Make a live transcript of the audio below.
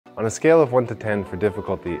On a scale of 1 to 10 for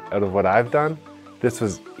difficulty out of what I've done, this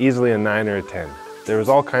was easily a 9 or a 10. There was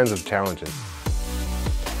all kinds of challenges.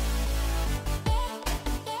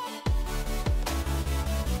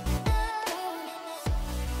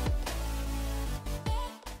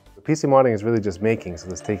 PC modding is really just making, so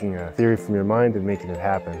it's taking a theory from your mind and making it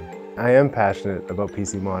happen. I am passionate about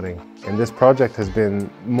PC modding, and this project has been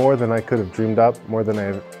more than I could have dreamed up, more than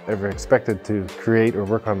I've ever expected to create or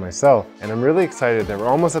work on myself. And I'm really excited that we're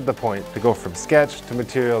almost at the point to go from sketch to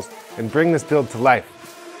materials and bring this build to life.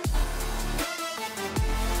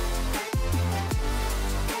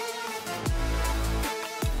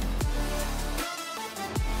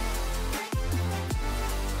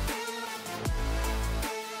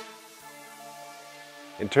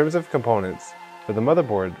 In terms of components, for the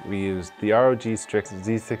motherboard, we used the ROG Strix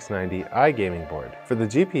Z690 iGaming board. For the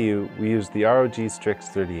GPU, we used the ROG Strix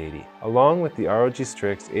 3080, along with the ROG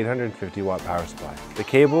Strix 850 watt power supply. The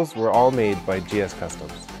cables were all made by GS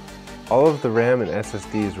Customs. All of the RAM and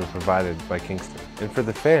SSDs were provided by Kingston. And for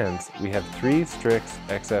the fans, we have 3 Strix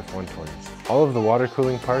XF120s. All of the water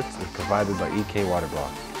cooling parts is provided by EK Water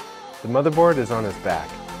Block. The motherboard is on its back,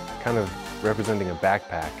 kind of representing a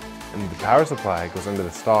backpack. And the power supply goes under the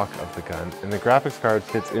stock of the gun, and the graphics card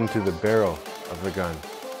fits into the barrel of the gun.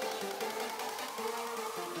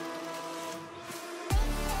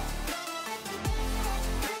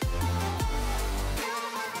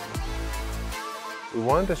 We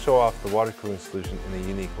wanted to show off the water cooling solution in a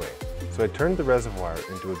unique way, so I turned the reservoir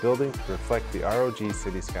into a building to reflect the ROG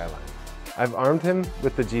city skyline. I've armed him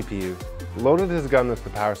with the GPU, loaded his gun with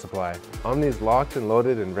the power supply. Omni is locked and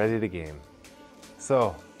loaded and ready to game.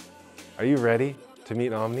 So, are you ready to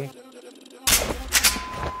meet Omni?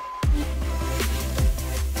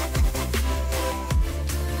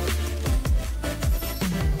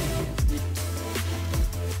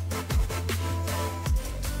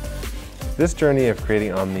 This journey of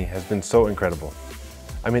creating Omni has been so incredible.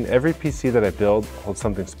 I mean, every PC that I build holds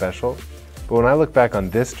something special, but when I look back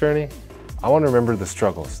on this journey, I want to remember the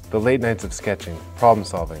struggles, the late nights of sketching, problem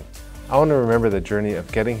solving. I want to remember the journey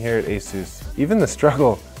of getting here at ASUS, even the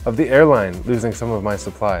struggle of the airline losing some of my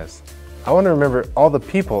supplies. I want to remember all the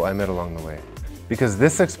people I met along the way, because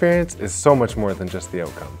this experience is so much more than just the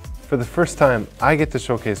outcome. For the first time, I get to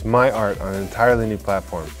showcase my art on an entirely new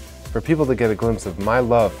platform, for people to get a glimpse of my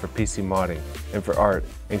love for PC modding and for art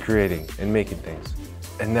and creating and making things.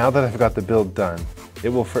 And now that I've got the build done, it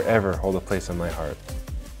will forever hold a place in my heart.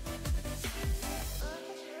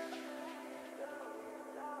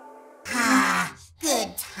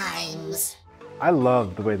 Good times. I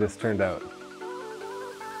love the way this turned out.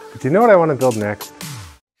 But do you know what I want to build next?